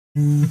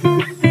Take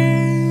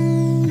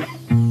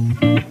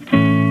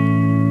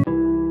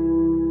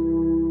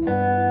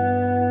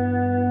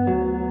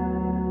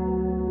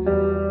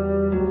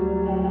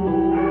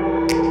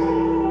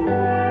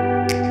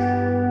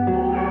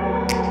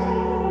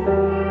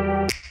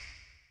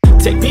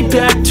me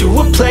back to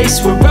a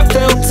place where I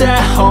felt at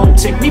home.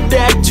 Take me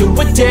back to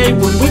a day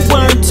when we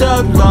weren't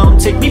alone.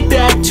 Take me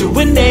back to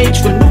an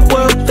age when the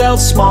world felt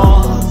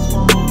small,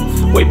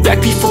 way back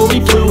before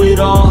we blew it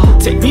all.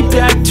 Take me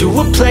back to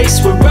a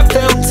place where I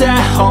felt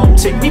at home.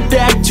 Take me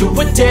back to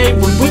a day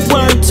when we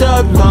weren't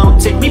alone.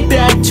 Take me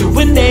back to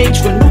an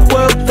age when the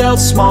world felt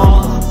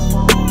small,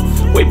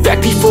 way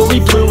back before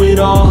we blew it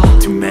all.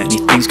 Too many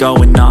things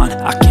going on,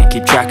 I can't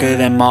keep track of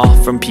them all.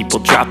 From people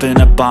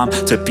dropping a bomb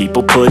to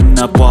people putting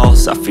up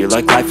walls. I feel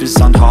like life is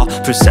on hold,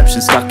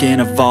 perception stuck in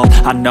a vault.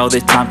 I know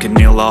that time can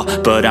heal all,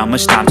 but how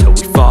much time till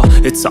we fall?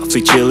 It's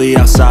awfully chilly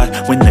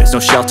outside when there's no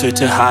shelter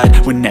to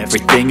hide. When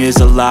everything is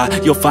a lie,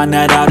 you'll find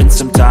that out in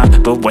some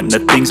time. But when the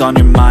things on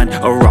your mind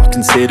are all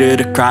considered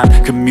a crime,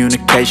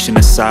 communication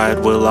aside,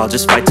 we'll all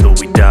just fight till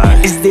we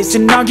die. Is this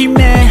an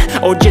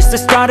argument or just the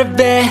start of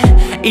it?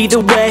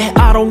 Either way,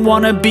 I don't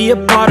wanna be a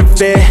part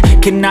of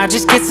it. Can I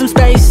just get some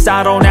space?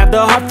 I don't have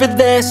the heart for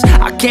this.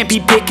 I can't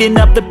be picking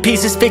up the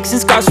pieces, fixing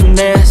scars from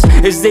this.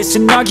 Is this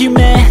an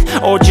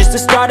argument or just the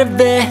start of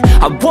it?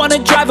 I wanna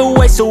drive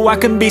away so I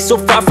can be so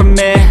far from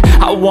it.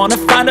 I wanna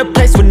find a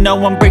place where no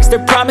one breaks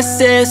their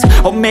promises,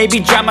 or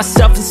maybe drown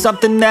myself in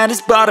something that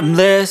is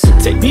bottomless.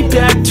 Take me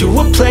back to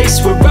a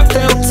place where I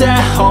felt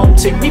at home.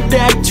 Take me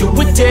back to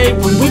a day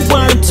when we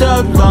weren't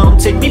alone.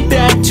 Take me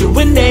back to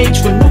an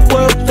age when the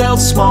world felt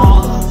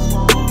small,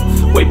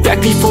 way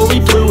back before we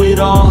blew it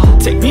all.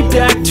 Take me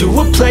back to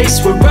a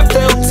place where I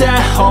felt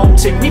at home.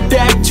 Take me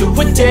back to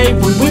a day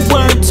when we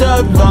weren't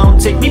alone.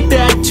 Take me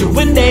back to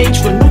an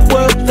age when the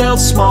world felt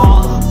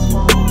small,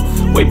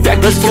 way back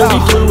before we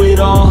blew it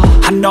all.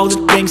 I know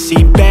that things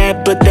seem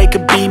bad, but they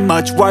could be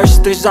much worse.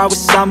 There's always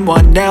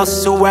someone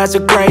else who has a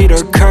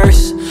greater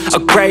curse, a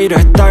greater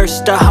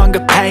thirst, a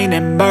hunger, pain,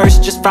 and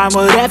mercy. Just find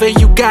whatever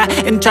you got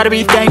and try to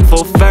be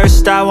thankful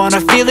first. I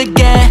wanna feel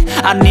again,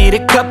 I need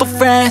a couple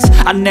friends.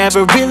 I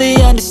never really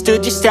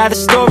understood just how the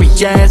story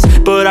ends,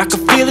 but I can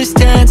feel it's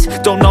tense,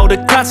 don't know the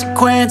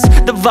consequence.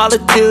 The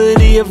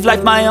volatility of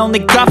life, my only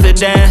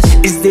confidence.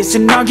 Is this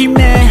an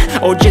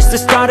argument or just the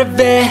start of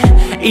it?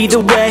 Either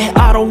way,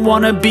 I don't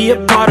wanna be a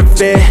part of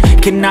it.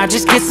 Can I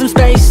just get some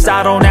space?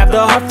 I don't have the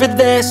heart for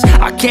this.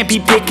 I can't be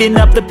picking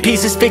up the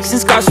pieces, fixing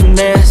scars from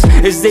this.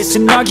 Is this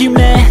an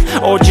argument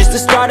or just the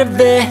start of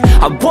it?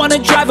 I wanna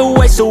drive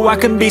away so I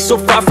can be so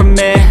far from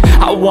it.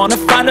 I wanna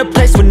find a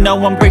place where no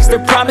one breaks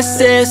their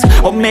promises,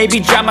 or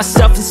maybe drown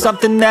myself in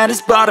something that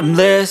is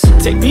bottomless.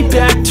 Take me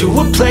back to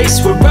a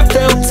place where I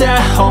felt at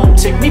home.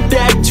 Take me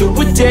back to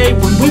a day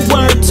when we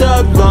weren't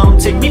alone.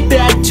 Take me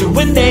back to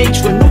an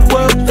age when the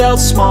world felt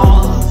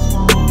small,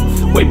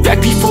 way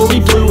back before we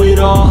blew it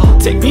all.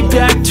 Take me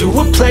back to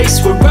a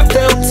place where I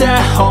felt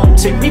at home.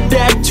 Take me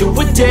back to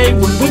a day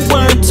when we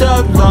weren't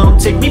alone.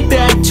 Take me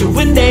back to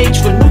an age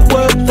when the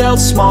world felt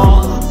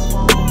small,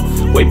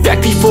 way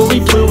back before we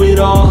blew it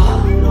all.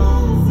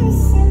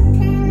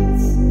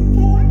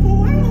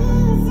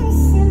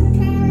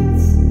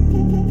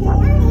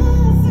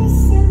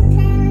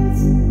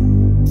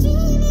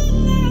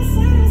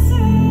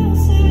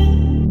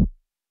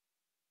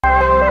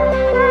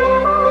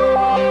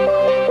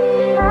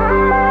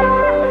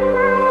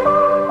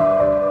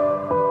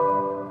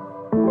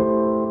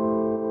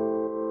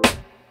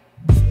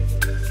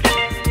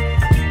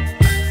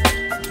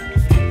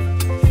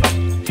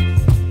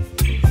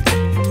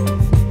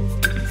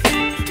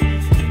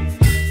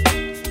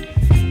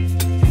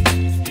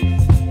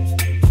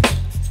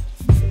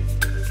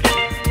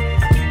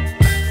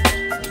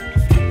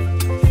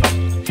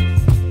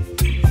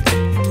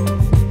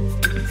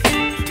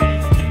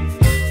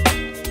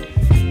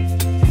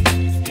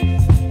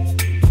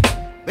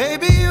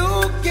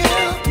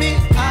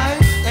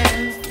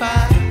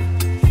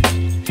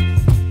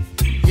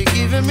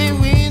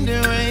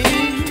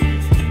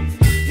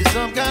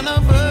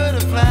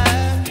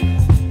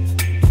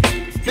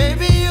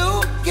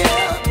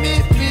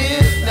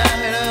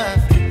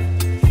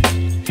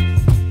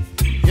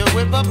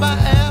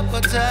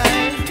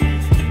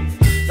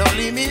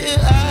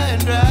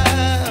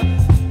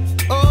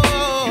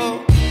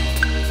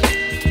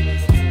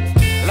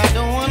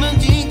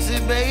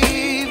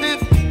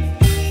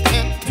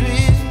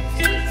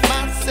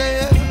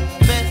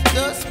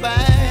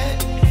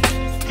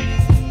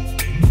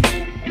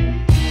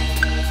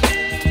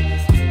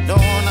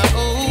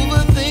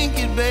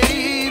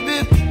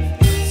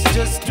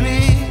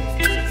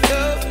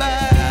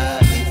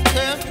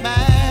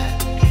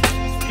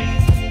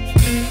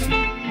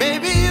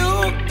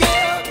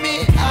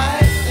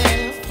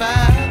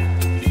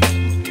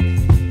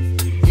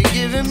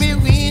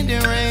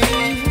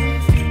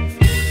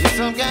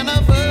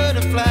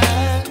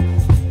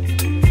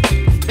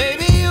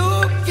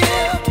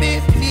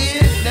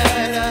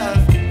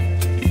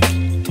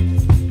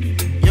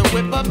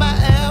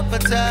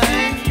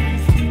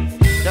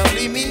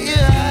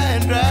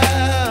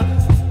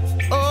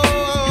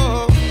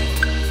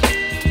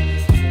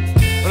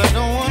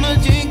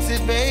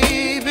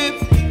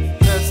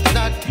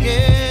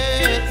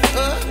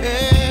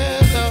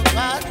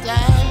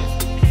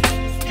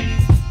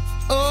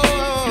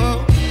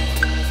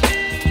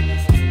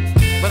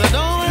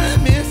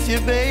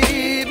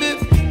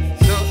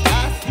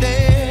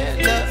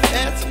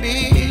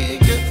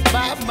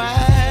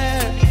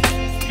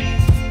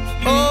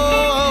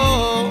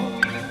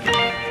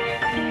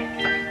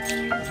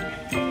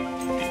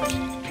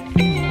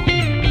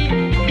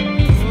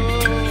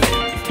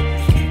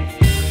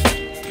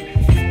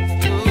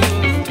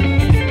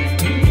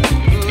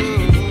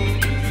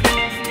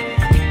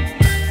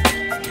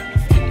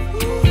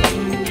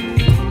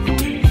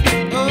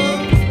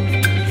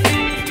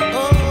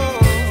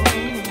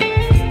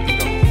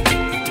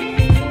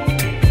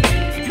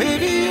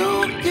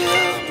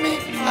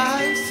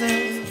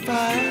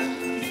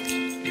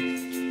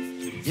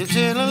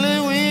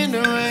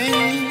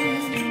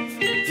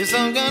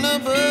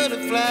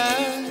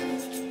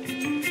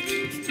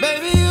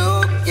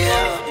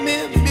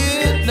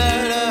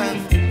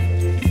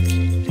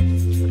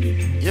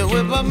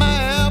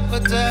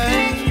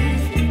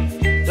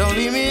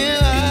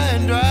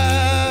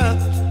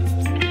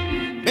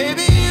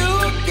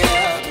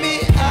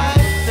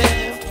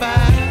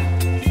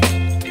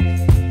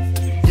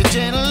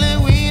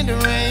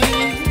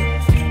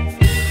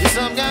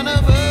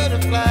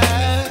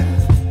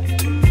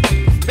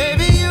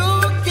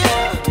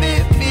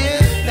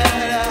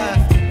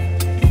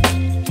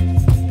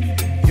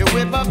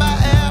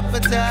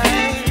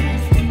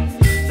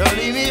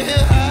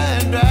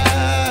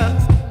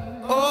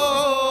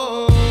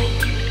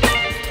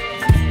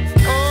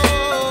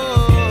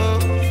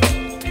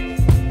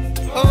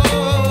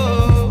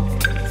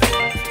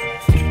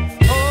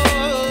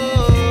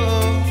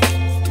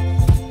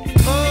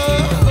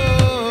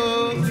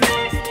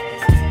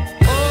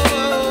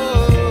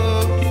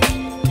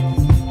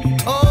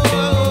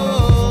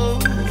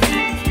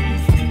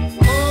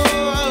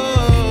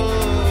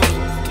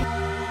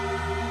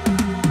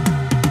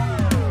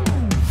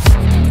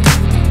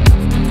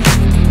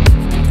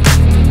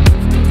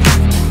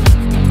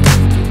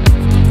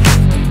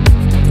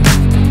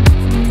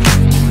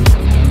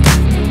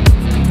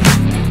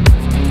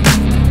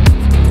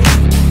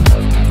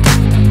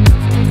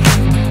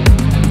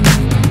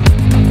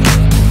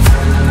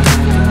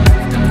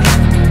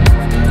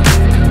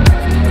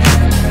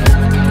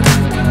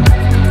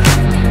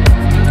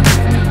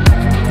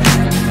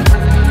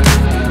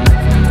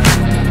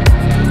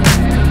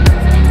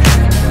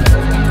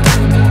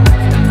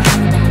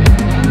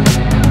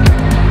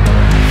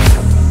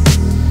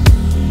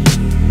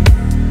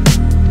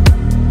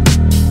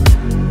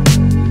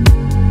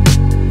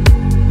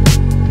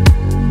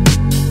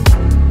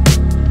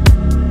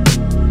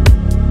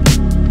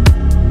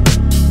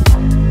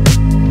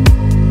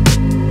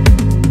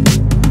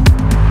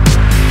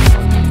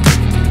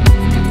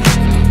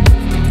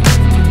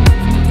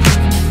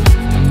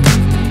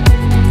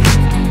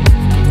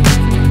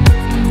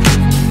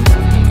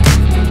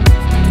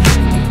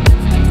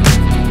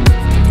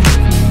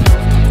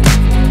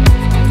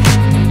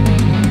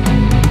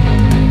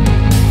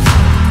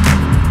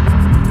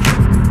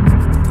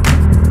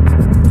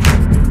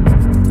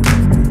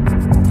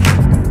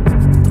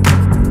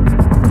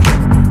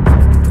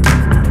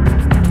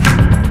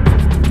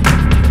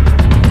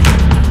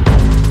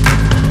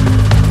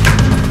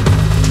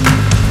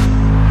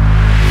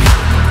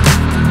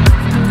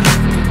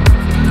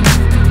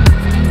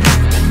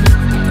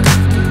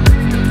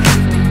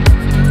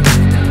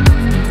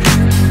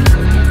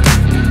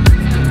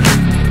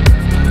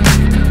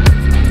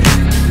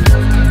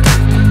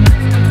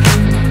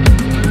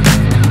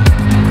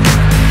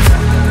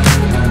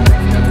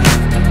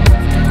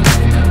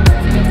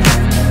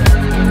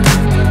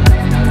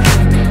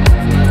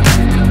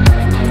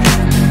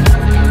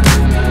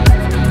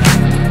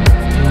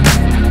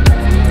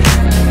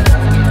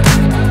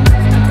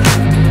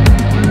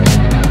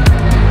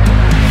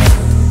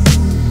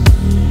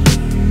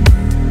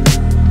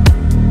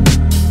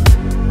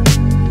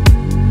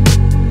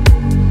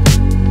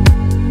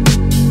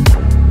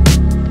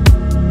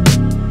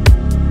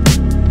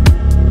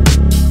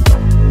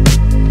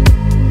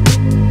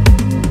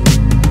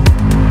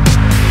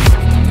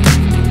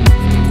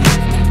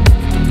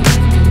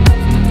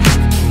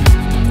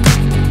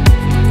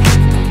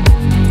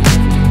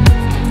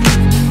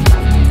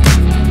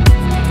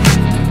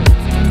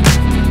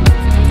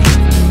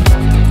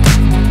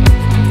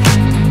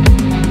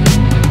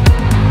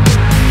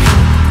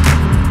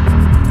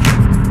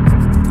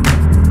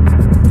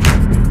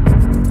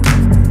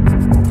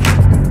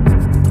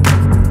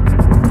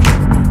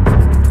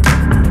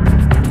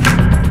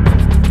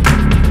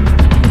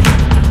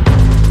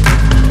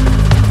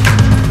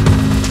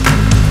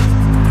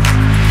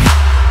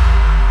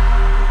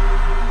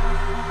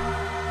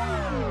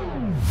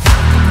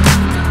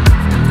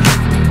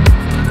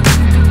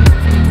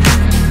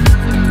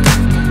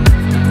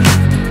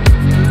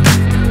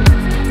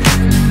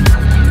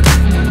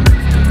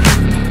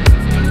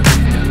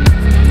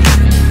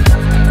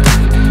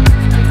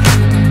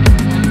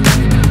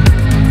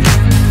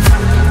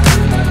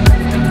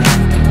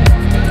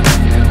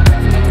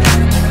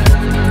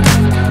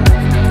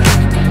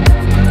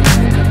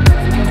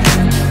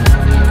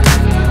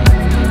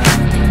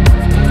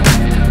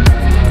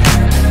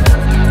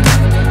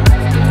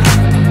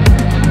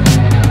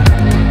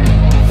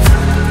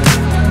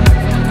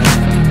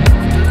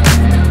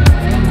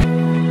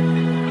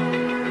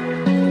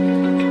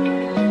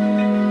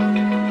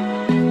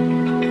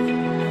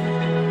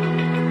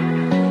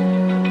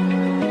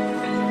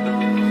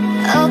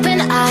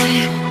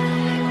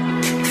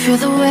 feel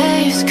the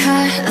waves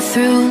cut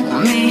through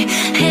me,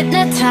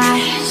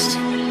 hypnotized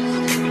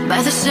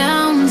by the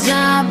sounds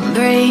I'm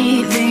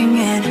breathing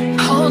in.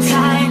 Hold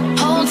tight,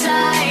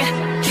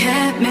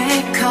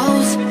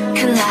 chemicals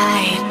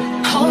collide.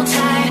 Hold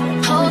tight,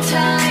 hold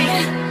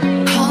tight,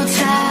 hold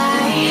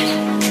tight.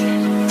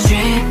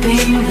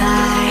 Dripping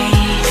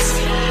lights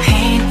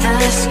paint the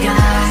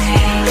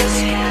skies,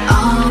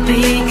 all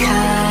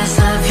because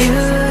of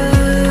you.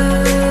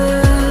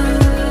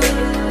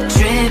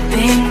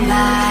 Dripping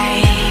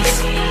lights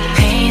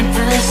paint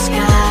the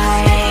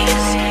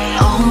skies,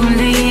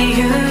 only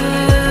you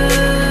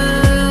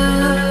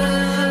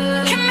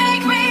can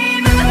make me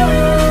move.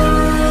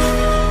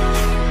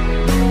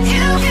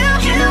 You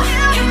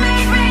can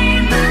make me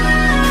move.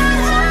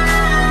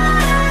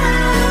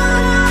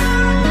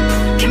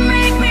 Can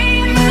make me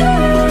move.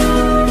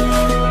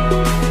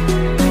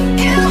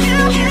 You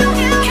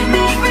can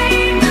make me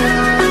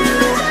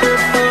move.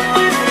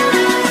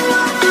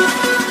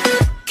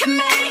 Can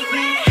make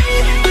me.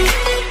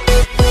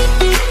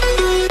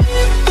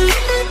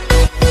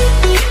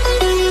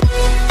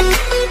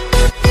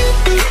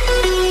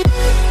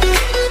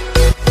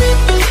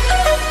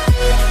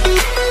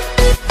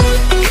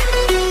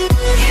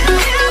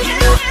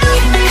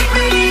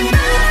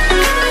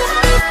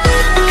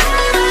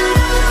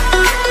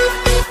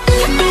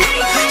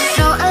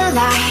 So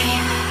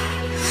alive,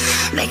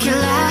 make it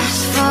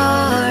last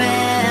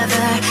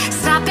forever.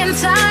 Stop in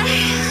time,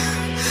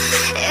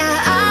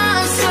 yeah,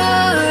 I'm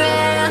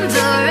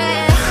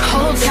surrendering.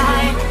 Hold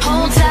tight,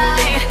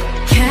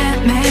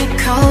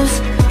 chemicals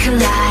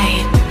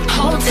collide.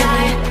 Hold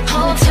tight,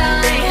 hold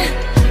tight,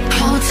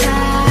 hold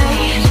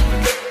tight.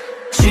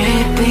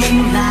 Dripping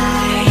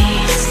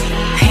lights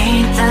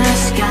paint the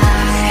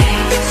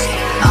skies,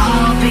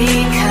 all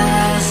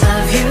because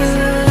of you.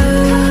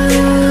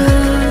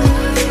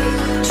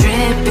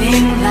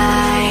 Dripping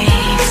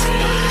lights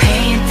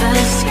paint the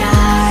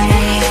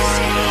skies,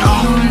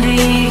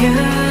 only you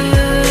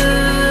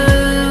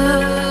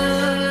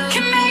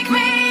can make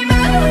me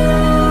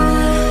move.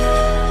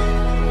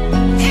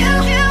 You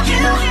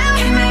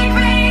can make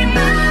me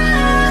move.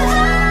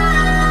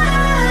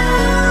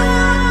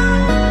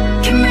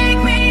 Can make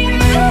me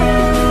move.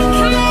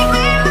 Can make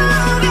me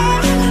move.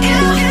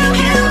 You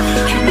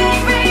can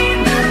make me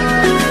move.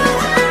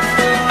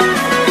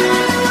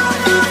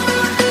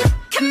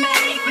 Can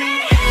make me.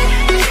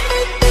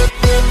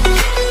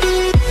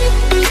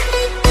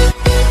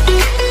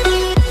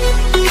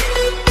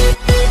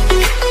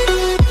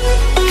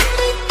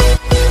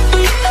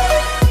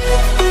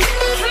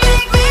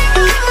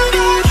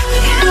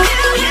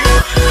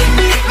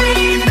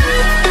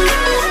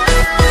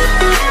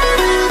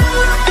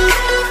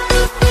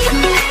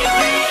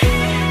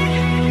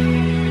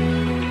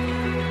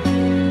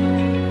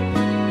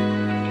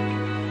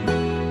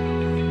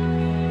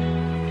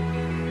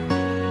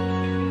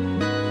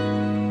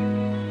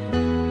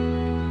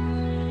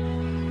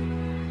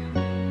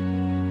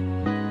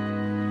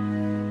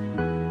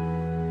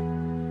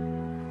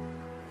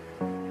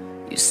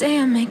 You say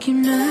I make you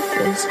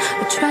nervous,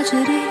 a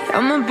tragedy,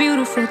 I'm a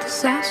beautiful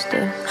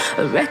disaster,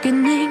 a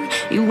reckoning.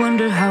 You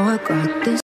wonder how I got this